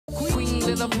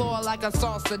to the floor like a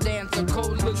salsa dancer.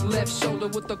 Cold look left shoulder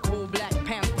with the cold black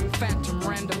pants from Phantom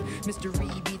Random. Mystery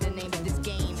be the name of this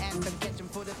game. Anthem catch 'em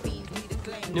for the fiends we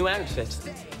declaim. New outfit.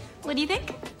 What do you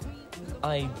think?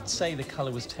 I'd say the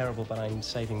colour was terrible, but I'm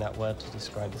saving that word to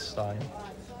describe the style.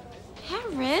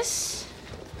 Harris?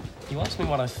 You asked me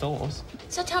what I thought.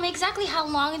 So tell me exactly how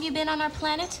long have you been on our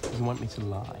planet? You want me to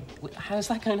lie? How's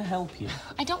that going to help you?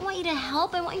 I don't want you to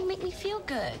help, I want you to make me feel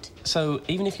good. So,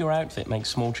 even if your outfit makes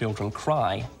small children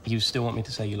cry, you still want me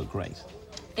to say you look great?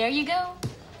 There you go.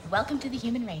 Welcome to the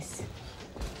human race.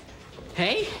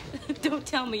 Hey? Don't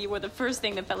tell me you were the first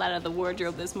thing that fell out of the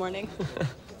wardrobe this morning.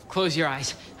 Close your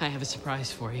eyes. I have a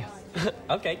surprise for you.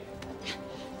 Okay.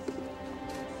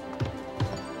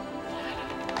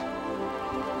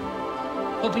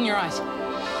 Open your eyes.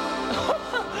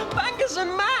 Bangers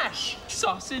and mash!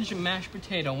 Sausage and mashed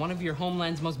potato, one of your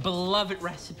homeland's most beloved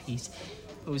recipes.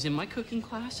 I was in my cooking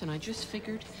class, and I just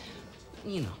figured,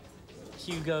 you know.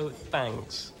 Hugo,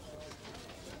 thanks.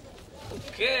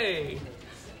 Okay.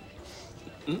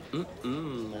 A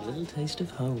little taste of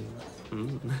home.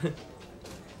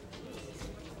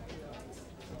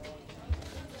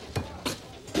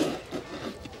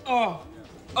 Oh,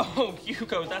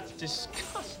 Hugo, that's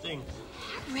disgusting.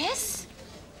 Harris?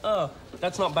 Oh,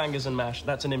 that's not bangers and mash.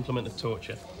 That's an implement of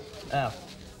torture.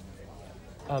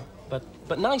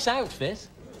 But nice outfit.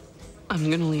 I'm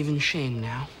gonna leave in shame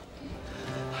now.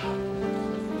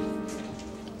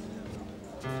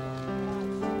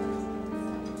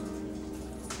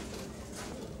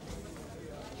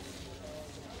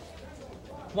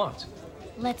 What?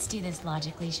 Let's do this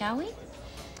logically, shall we?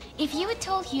 If you had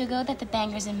told Hugo that the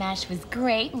bangers and mash was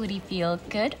great, would he feel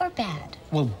good or bad?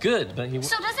 Well, good, but he...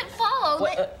 So does it follow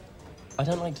that... I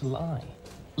don't like to lie.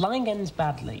 Lying ends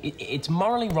badly. It's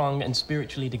morally wrong and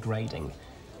spiritually degrading.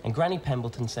 And Granny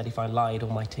Pembleton said if I lied, all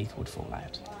my teeth would fall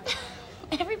out.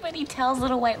 Everybody tells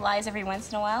little white lies every once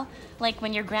in a while. Like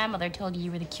when your grandmother told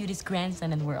you were the cutest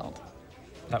grandson in the world.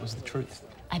 That was the truth.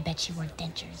 I bet she wore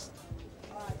dentures.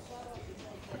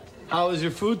 How was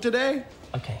your food today?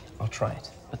 Okay, I'll try it,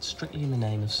 but strictly in the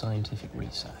name of scientific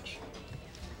research.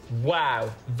 Wow,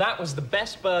 that was the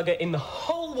best burger in the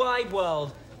whole wide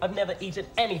world. I've never eaten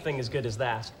anything as good as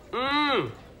that.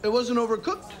 It wasn't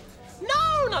overcooked?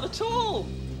 No, not at all.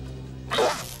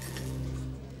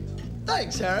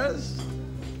 Thanks, Harris.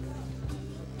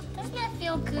 Doesn't that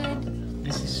feel good?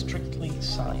 This is strictly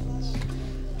science.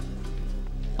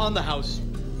 On the house.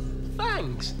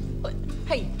 Thanks. But,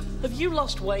 hey, have you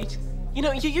lost weight? You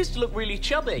know, you used to look really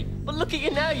chubby, but look at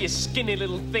you now, you skinny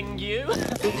little thing, you.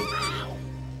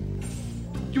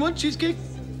 You want cheesecake?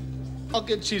 I'll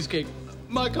get cheesecake.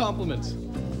 My compliments.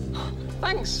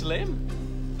 Thanks, Slim.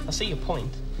 I see your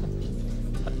point.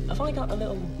 Have I got a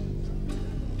little...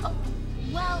 Oh,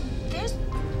 well, there's...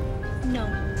 No.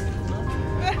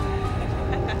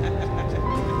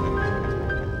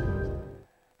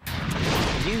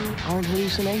 You are an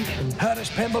hallucination. Harris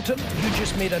Pembleton, you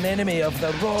just made an enemy of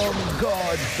the wrong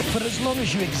god. For as long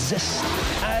as you exist,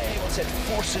 I will set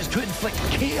forces to inflict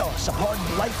chaos upon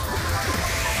life.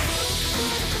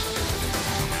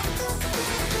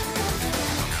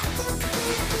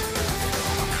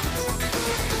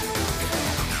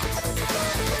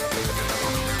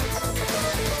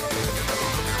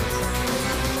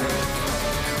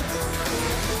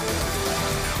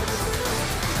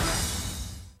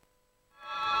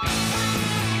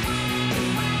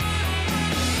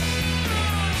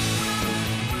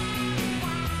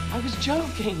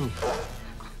 Joking.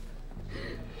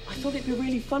 I thought it'd be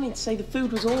really funny to say the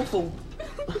food was awful,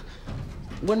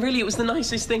 when really it was the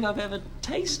nicest thing I've ever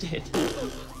tasted.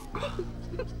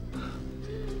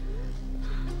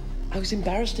 I was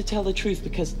embarrassed to tell the truth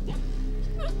because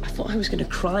I thought I was going to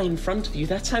cry in front of you.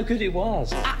 That's how good it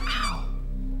was. Ow!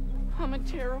 I'm a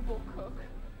terrible cook.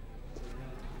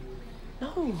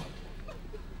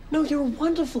 No, you're a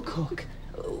wonderful cook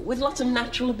with lots of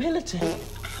natural ability.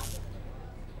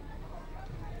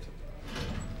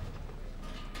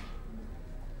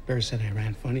 Bear said I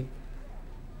ran funny.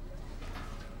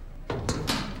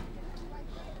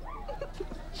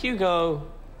 Hugo.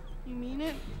 You mean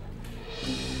it?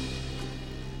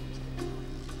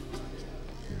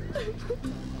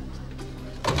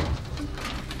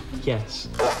 Yes.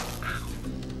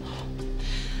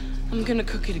 I'm gonna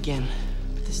cook it again,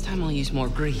 but this time I'll use more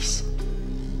grease.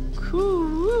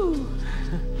 Cool.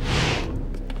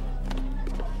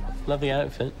 Love the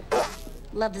outfit.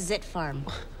 Love the zit farm.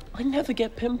 I never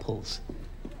get pimples.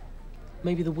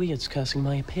 Maybe the weird's cursing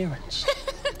my appearance.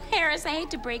 Harris, I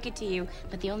hate to break it to you,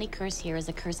 but the only curse here is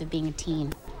the curse of being a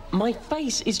teen. My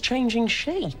face is changing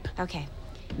shape. Okay.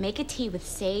 Make a tea with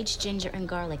sage, ginger, and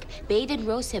garlic. Bathe in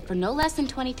rosehip for no less than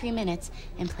 23 minutes.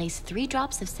 And place 3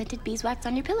 drops of scented beeswax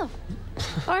on your pillow.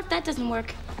 Or if that doesn't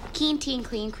work, keen tea and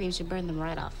clean cream should burn them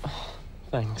right off. Oh,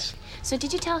 thanks. So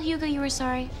did you tell Hugo you were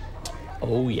sorry?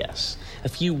 Oh, yes. A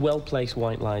few well-placed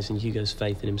white lies and Hugo's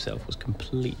faith in himself was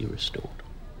completely restored.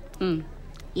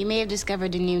 You may have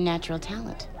discovered a new natural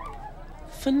talent.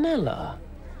 Fenella,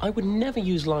 I would never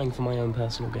use lying for my own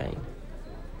personal gain.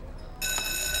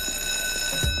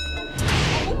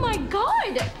 Oh my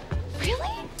god!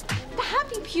 Really? The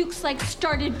Happy Pukes, like,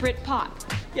 started Britpop.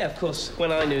 Yeah, of course.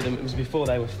 When I knew them, it was before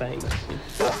they were famous.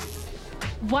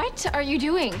 What are you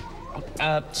doing?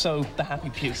 So, the Happy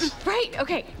Pukes. Right,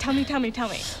 okay. Tell me.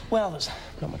 Well, there's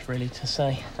not much really to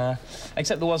say.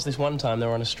 Except there was this one time they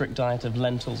were on a strict diet of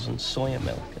lentils and soya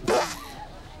milk.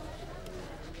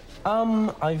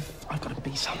 I've got to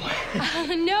be somewhere.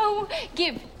 No,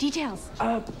 give details.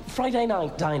 Friday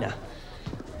night diner.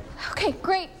 Okay,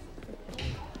 great.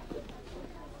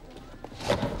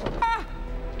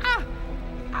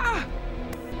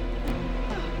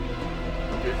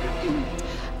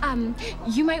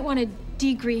 You might want to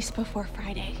degrease before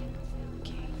Friday.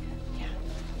 Okay, yeah.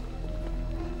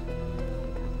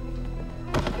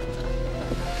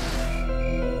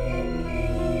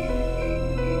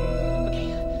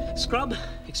 Okay, scrub,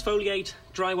 exfoliate,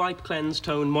 dry wipe, cleanse,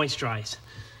 tone, moisturize.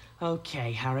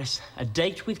 Okay, Harris, a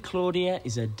date with Claudia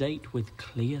is a date with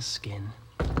clear skin.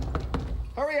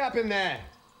 Hurry up in there!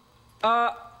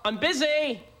 I'm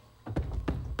busy!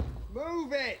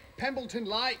 Move it, Pembleton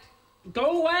Light!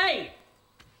 Go away!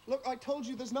 Look, I told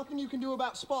you there's nothing you can do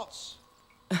about spots.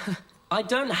 I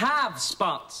don't have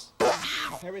spots.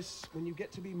 Harris, when you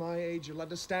get to be my age, you'll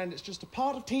understand it's just a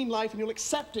part of teen life and you'll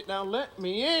accept it. Now let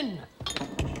me in!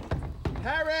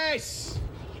 Harris!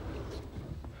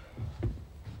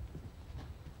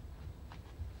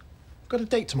 I've got a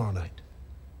date tomorrow night.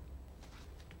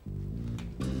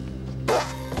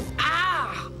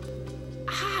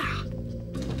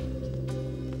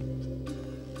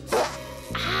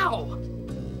 Ow!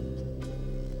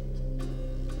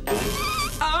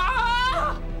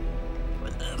 Ah!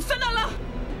 Fenella!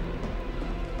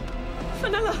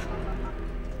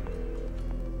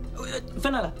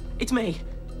 Fenella, it's me.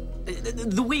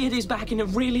 The weird is back in a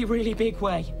really, really big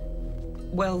way.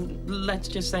 Well, let's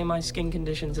just say my skin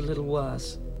condition's a little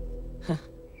worse.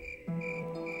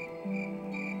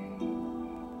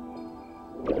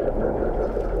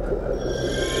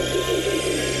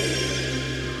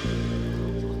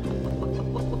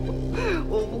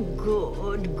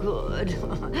 Good.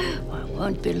 Well, it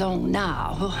won't be long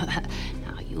now.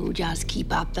 Now, you just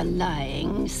keep up the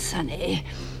lying, Sonny.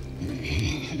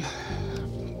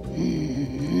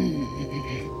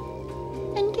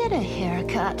 And get a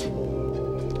haircut.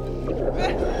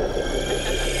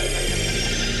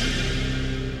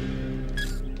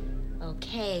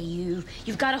 Okay,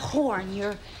 you've got a horn.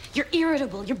 You're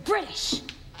irritable. You're British.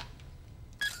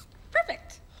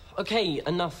 Perfect. Okay,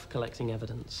 enough collecting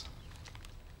evidence.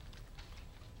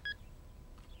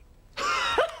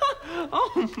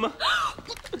 Oh, my...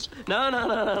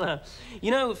 No.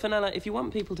 You know, Fenella, if you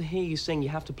want people to hear you sing, you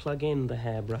have to plug in the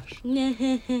hairbrush.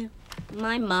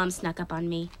 My mom snuck up on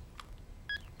me.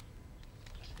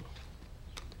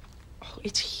 Oh,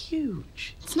 it's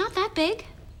huge. It's not that big.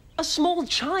 A small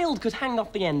child could hang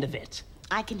off the end of it.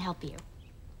 I can help you.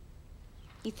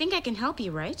 You think I can help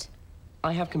you, right?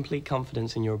 I have complete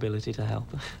confidence in your ability to help.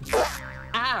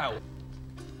 Ow!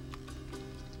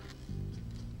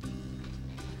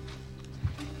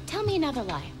 Tell me another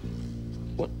lie.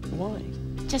 What? Why?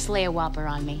 Just lay a whopper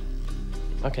on me.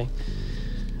 Okay.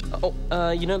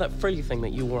 Oh, you know that frilly thing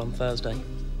that you wore on Thursday?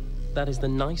 That is the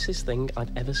nicest thing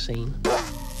I've ever seen.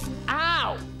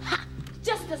 Ow! Ha!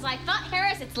 Just as I thought,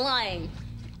 Harris, it's lying.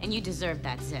 And you deserve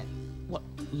that zit. What,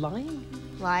 lying?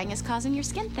 Lying is causing your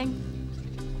skin thing.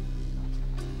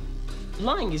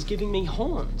 Lying is giving me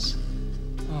horns.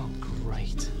 Oh,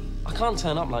 great. I can't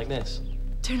turn up like this.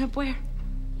 Turn up where?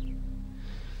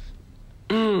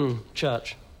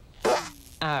 Church.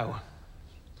 Ow.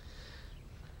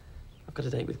 I've got a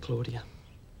date with Claudia.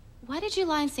 Why did you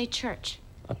lie and say church?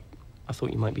 I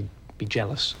thought you might be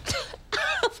jealous.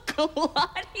 Of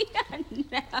Claudia,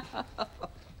 no.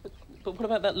 But what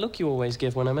about that look you always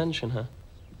give when I mention her?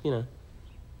 You know,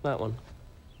 that one.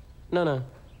 No,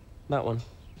 that one.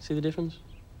 See the difference?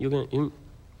 You're gonna...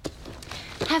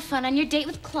 Have fun on your date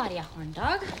with Claudia, horn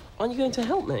dog. Aren't you going to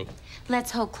help me? Let's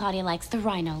hope Claudia likes the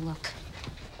rhino look.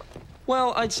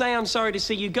 Well, I'd say I'm sorry to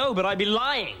see you go, but I'd be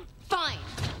lying. Fine.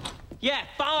 Yeah,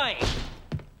 fine.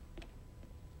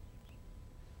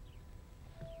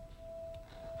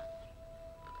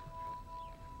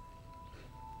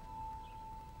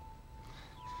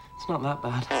 It's not that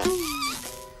bad.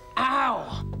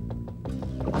 Ow!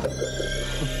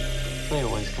 They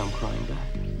always come crying back.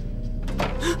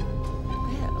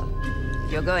 Well,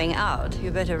 if you're going out, you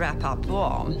better wrap up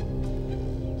warm.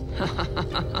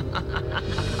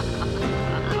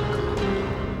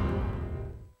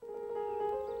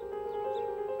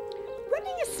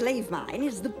 Running a slave mine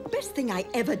is the best thing I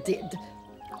ever did.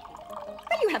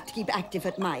 Well, you have to keep active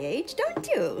at my age, don't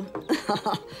you?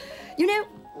 You know,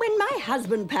 when my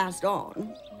husband passed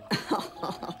on,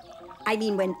 I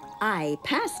mean when I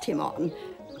passed him on,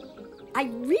 I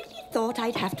really thought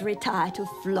I'd have to retire to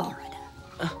Florida.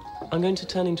 I'm going to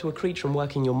turn into a creature and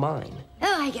work in your mine.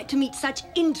 Oh, I get to meet such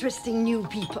interesting new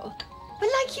people.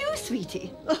 Well, like you,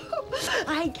 sweetie.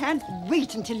 I can't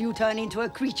wait until you turn into a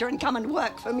creature and come and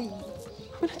work for me.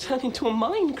 I'm going to turn into a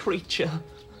mine creature.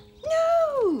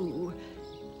 No!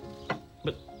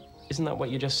 But isn't that what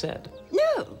you just said?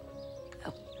 No.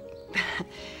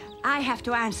 I have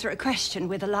to answer a question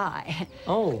with a lie.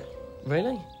 Oh,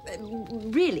 really?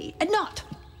 Really? Not.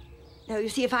 No, you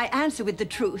see, if I answer with the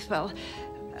truth, well,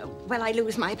 I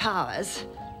lose my powers.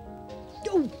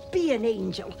 Oh, be an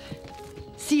angel.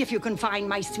 See if you can find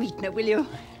my sweetener, will you?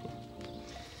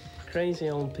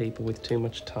 Crazy old people with too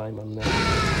much time on them.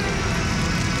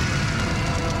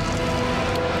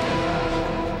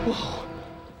 Whoa,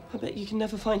 I bet you can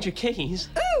never find your keys.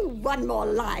 Oh, one more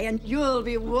lie and you'll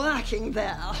be working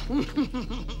there.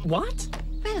 What?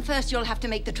 Well, first you'll have to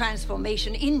make the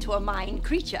transformation into a mine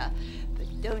creature.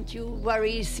 But don't you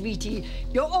worry, sweetie.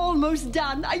 You're almost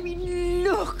done. I mean,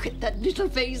 look at that little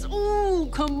face. Oh,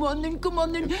 come on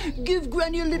then. Give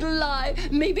Granny a little lie.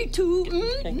 Maybe two.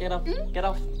 Okay, get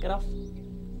off. There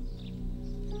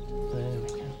we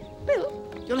go. Well,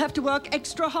 you'll have to work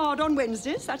extra hard on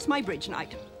Wednesdays. That's my bridge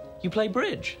night. You play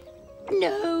bridge?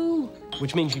 No.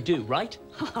 Which means you do, right?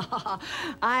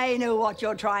 I know what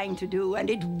you're trying to do, and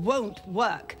it won't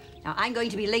work. Now, I'm going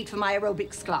to be late for my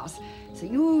aerobics class, so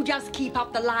you just keep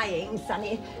up the lying,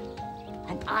 Sonny,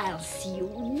 and I'll see you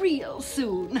real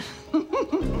soon.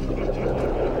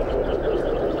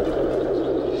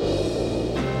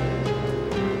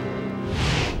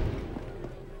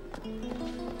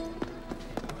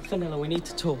 Fenella, we need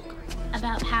to talk.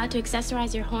 About how to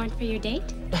accessorize your horn for your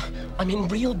date? I'm in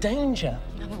real danger.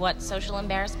 What, social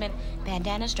embarrassment?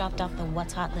 Bandanas dropped off the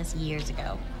What's Hot list years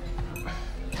ago.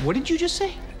 What did you just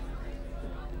say?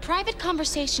 Private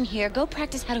conversation here. Go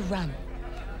practice how to run.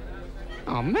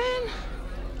 Oh, man.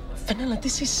 Fenella,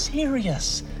 this is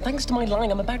serious. Thanks to my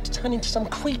lying, I'm about to turn into some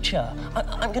creature.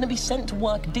 I'm going to be sent to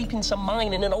work deep in some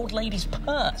mine in an old lady's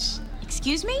purse.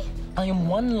 Excuse me? I am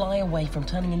one lie away from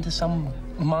turning into some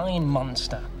mine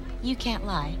monster. You can't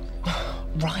lie.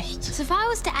 Right. So if I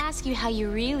was to ask you how you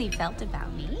really felt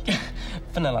about me...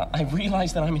 Fenella, I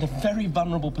realize that I'm in a very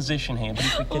vulnerable position here, but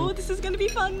if we can... Oh, this is gonna be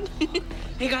fun.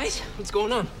 Hey, guys, what's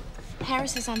going on?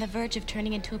 Paris is on the verge of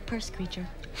turning into a purse creature.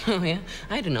 Oh, yeah?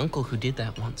 I had an uncle who did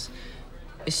that once.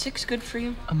 Is 6 good for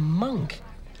you? A monk?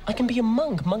 I can be a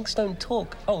monk. Monks don't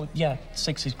talk. Oh, yeah,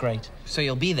 6 is great. So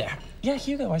you'll be there? Yeah,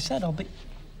 Hugo, I said I'll be...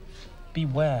 Be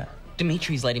where?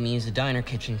 Dimitri's letting me use the diner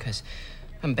kitchen, because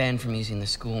I'm banned from using the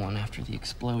school one after the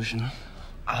explosion.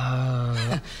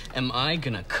 Am I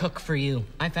gonna cook for you?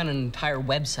 I found an entire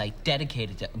website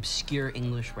dedicated to obscure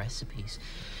English recipes.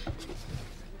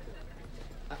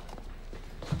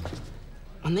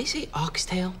 When they say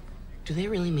oxtail, do they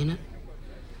really mean it?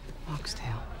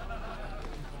 Oxtail.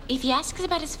 If he asks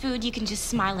about his food, you can just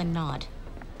smile and nod.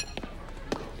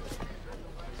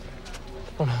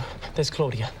 Oh, no. There's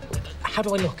Claudia. How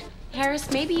do I look?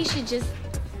 Harris, maybe you should just...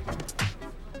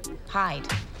 hide.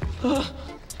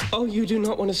 Oh, you do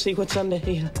not want to see what's under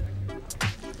here.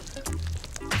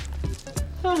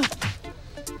 Oh,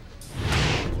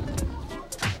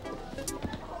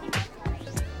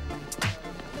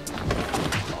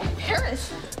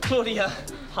 Harris! Claudia,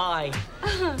 hi.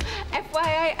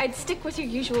 FYI, I'd stick with your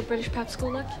usual British prep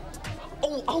school look.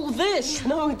 Oh, this!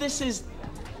 No, this is...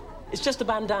 It's just a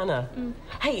bandana.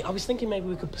 Hey, I was thinking maybe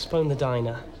we could postpone the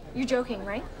diner. You're joking,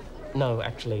 right? No,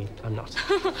 actually, I'm not.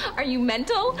 Are you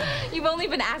mental? You've only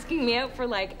been asking me out for,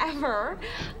 like, ever.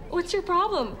 What's your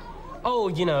problem? Oh,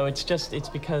 you know, it's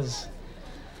because...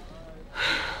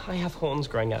 I have horns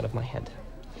growing out of my head.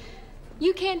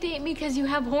 You can't date me because you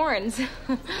have horns.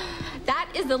 That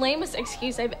is the lamest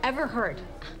excuse I've ever heard.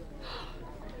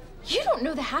 You don't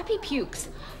know the happy pukes.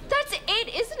 That's it,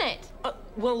 isn't it?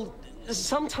 Well,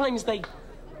 sometimes they...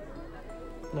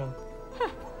 No. Huh.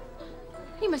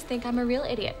 You must think I'm a real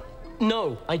idiot.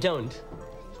 No, I don't.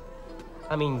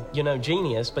 I mean, you're no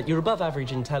genius, but you're above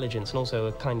average intelligence and also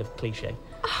a kind of cliché.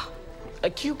 A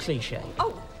cute cliché.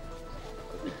 Oh.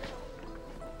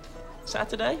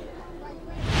 Saturday?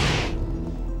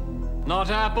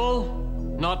 Not apple,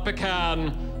 not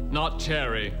pecan, not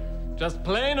cherry. Just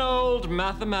plain old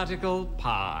mathematical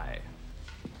pie.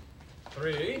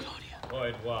 3.14115.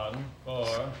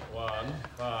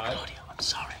 Claudia, I'm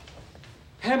sorry.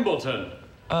 Pembleton.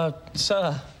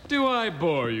 Sir. Do I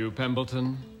bore you,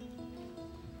 Pembleton?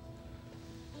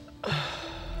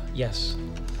 Yes.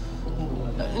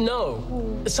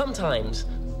 No. Sometimes.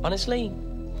 Honestly,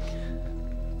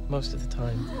 most of the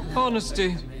time.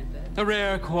 Honesty. A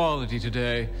rare quality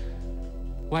today.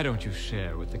 Why don't you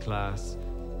share with the class?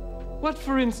 What,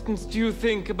 for instance, do you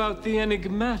think about the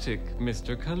enigmatic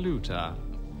Mr. Kaluta?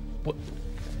 What?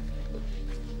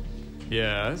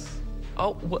 Yes?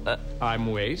 Oh,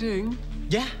 I'm waiting.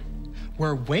 Yeah,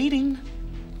 we're waiting.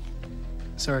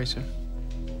 Sorry, sir.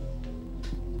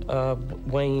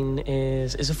 Wayne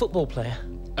is a football player.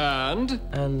 And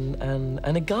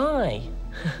a guy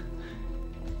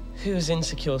who's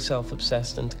insecure,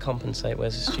 self-obsessed, and to compensate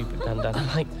wears a stupid bandana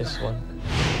like this one.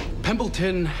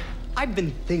 Pembleton, I've been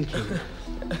thinking.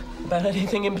 About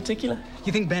anything in particular?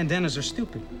 You think bandanas are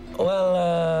stupid?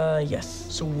 Well, yes.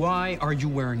 So why are you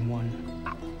wearing one?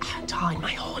 To hide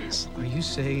my horns. Are you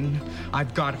saying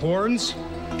I've got horns?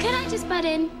 Could I just butt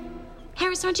in?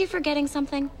 Harris, aren't you forgetting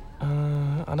something?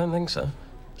 I don't think so.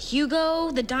 Hugo,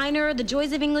 the diner, the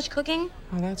joys of English cooking?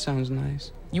 Oh, that sounds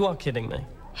nice. You are kidding me.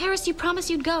 Harris, you promised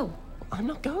you'd go. I'm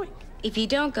not going. If you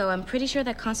don't go, I'm pretty sure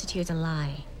that constitutes a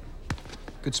lie.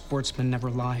 Good sportsmen never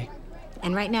lie.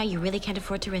 And right now, you really can't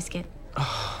afford to risk it.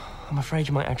 I'm afraid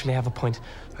you might actually have a point.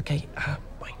 Okay,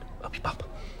 Wayne, up your pop.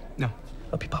 No.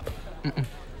 Up your pop. Mm-mm.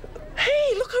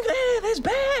 Hey, look over there! There's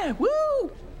Bear!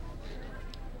 Woo!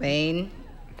 Wayne?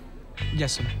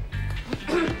 Yes, sir.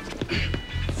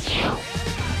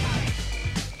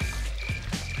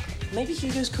 Maybe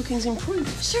Hugo's cooking's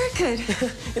improved. Sure it could.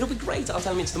 It'll be great. I'll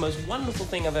tell him it's the most wonderful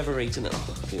thing I've ever eaten. Oh,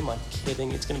 who am I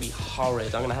kidding? It's going to be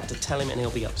horrid. I'm going to have to tell him and he'll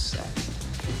be upset.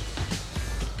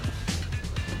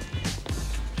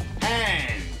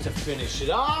 And to finish it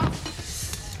off,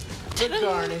 the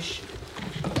garnish.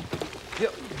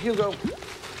 Hugo,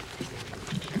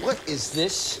 what is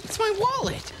this? It's my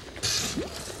wallet.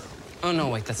 Oh, no,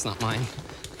 wait, that's not mine.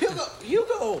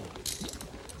 Hugo!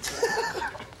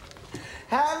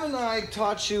 Haven't I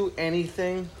taught you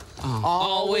anything?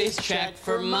 Always check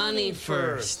for money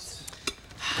first.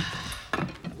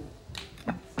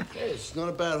 Hey, it's not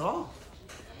a bad haul.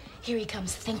 Here he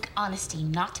comes. Think honesty,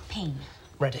 not pain.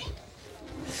 Ready.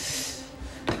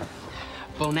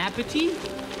 Bon appetit?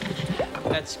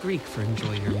 That's Greek for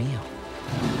enjoy your meal.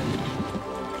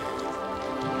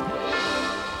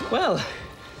 Well,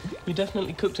 you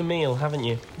definitely cooked a meal, haven't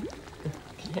you?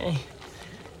 Okay,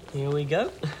 here we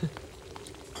go.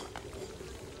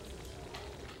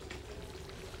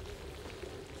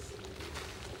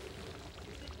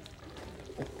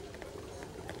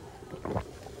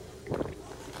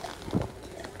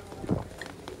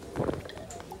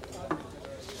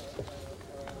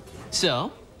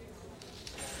 So?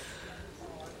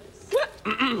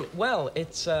 Well,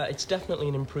 it's definitely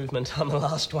an improvement on the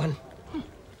last one.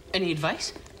 Any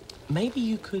advice? Maybe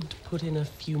you could put in a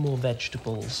few more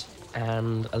vegetables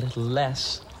and a little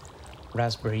less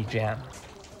raspberry jam.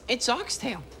 It's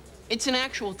oxtail. It's an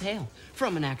actual tail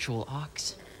from an actual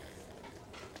ox.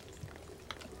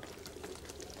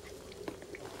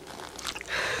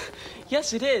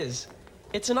 Yes, it is.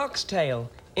 It's an oxtail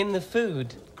in the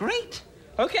food. Great.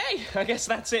 Okay, I guess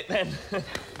that's it then.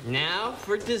 Now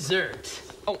for dessert.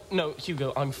 Oh, no,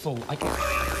 Hugo, I'm full.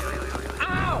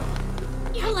 Ow!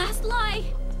 Your last lie.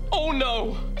 Oh,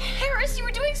 no! Harris, you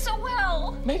were doing so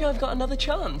well. Maybe I've got another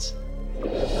chance. Or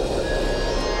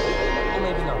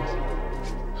maybe not.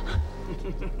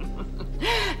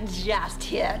 Just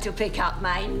here to pick up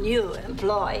my new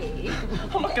employee.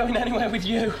 I'm not going anywhere with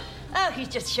you. Oh, he's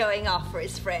just showing off for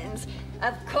his friends.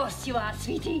 Of course you are,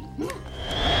 sweetie.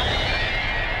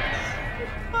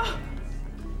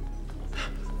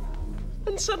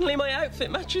 And suddenly my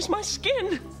outfit matches my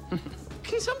skin.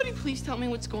 Can somebody please tell me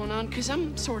what's going on? Because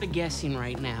I'm sort of guessing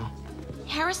right now.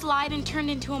 Harris lied and turned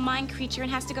into a mind creature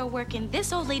and has to go work in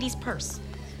this old lady's purse.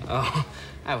 Oh,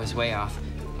 I was way off,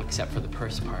 except for the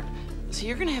purse part. So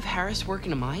you're gonna have Harris work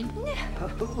in a mine? No,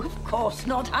 of course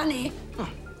not, honey. Huh.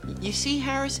 You see,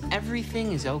 Harris,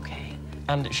 everything is okay.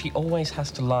 And she always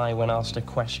has to lie when asked a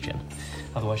question.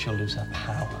 Otherwise she'll lose her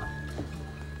power.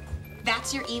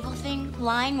 That's your evil thing?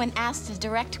 Lying when asked a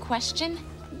direct question?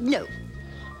 No.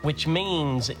 Which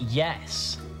means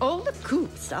yes. All the cool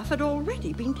stuff had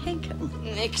already been taken.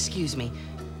 Excuse me.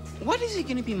 What is he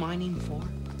gonna be mining for?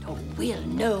 Oh, we'll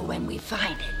know when we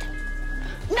find it.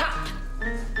 Now!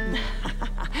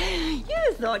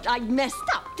 thought I'd messed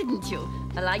up, didn't you?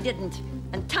 Well, I didn't.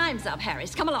 And time's up,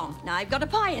 Harris. Come along. Now, I've got a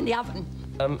pie in the oven.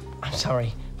 I'm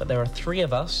sorry, but there are 3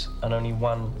 of us and only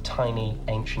 1 tiny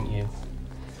ancient you.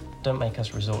 Don't make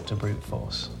us resort to brute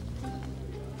force.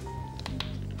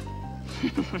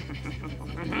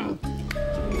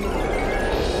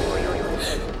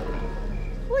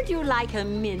 Would you like a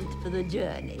mint for the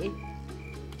journey?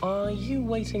 Are you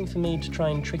waiting for me to try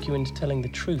and trick you into telling the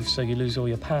truth so you lose all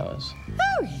your powers?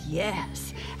 Oh,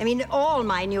 yes. I mean, all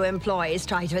my new employees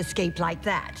try to escape like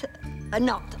that.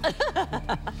 Not.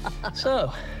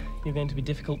 So, you're going to be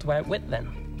difficult to outwit then?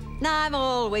 I'm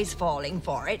always falling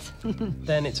for it.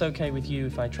 Then it's okay with you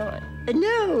if I try?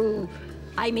 No.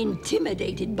 I'm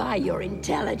intimidated by your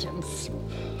intelligence.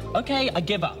 Okay, I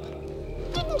give up.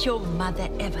 Didn't your mother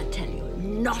ever tell you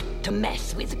not to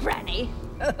mess with Granny?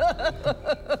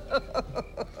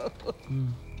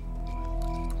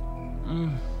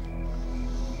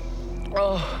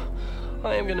 Oh,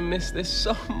 I am going to miss this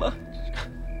so much.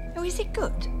 Oh, is it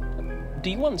good? Do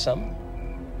you want some?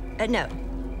 No.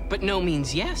 But no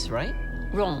means yes, right?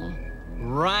 Wrong.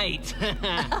 Right.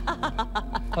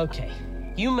 Okay,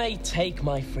 you may take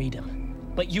my freedom,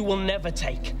 but you will never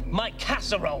take my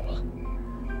casserole.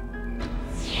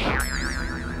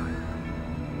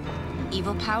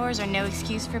 Evil powers are no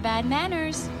excuse for bad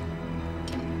manners.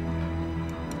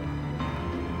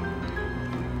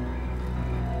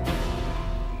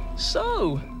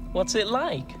 So, what's it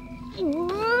like?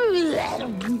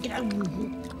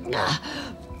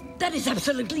 That is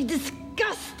absolutely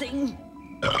disgusting.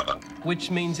 Which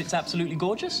means it's absolutely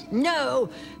gorgeous? No,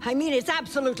 I mean it's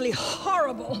absolutely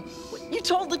horrible. You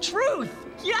told the truth.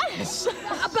 Yes.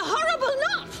 But horrible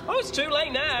not. Oh, it's too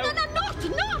late now. No, not.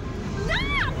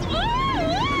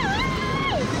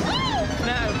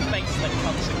 Now face the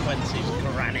consequences,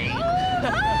 Granny.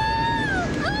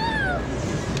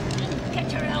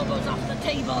 Get your elbows off the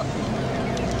table.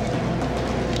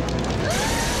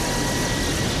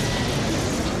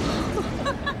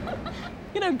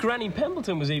 You know, Granny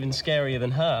Pembleton was even scarier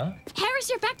than her. Harris,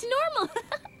 you're back to normal.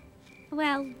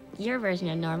 Well, your version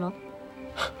of normal.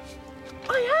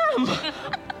 I am!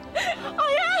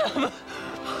 I am!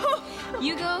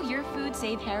 You go, your food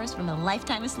saved Harris from a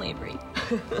lifetime of slavery.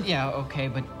 Yeah, okay,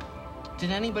 but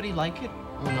did anybody like it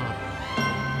or not?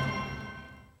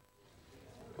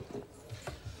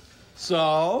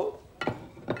 So,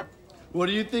 what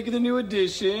do you think of the new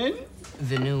edition?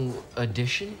 The new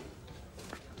edition?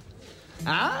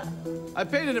 Huh? I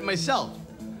painted it myself.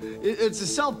 It's a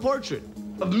self-portrait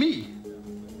of me.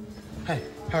 Hey,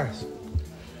 Harris,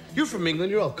 you're from England,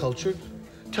 you're all cultured.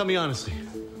 Tell me honestly,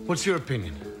 what's your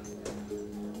opinion?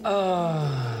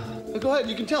 Go ahead,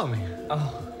 you can tell me.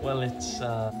 Oh, well, it's,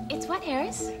 It's what,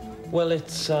 Harris? Well,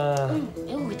 it's,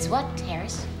 Ooh, it's what,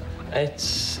 Harris?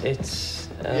 It's,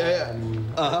 Yeah.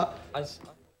 Uh-huh.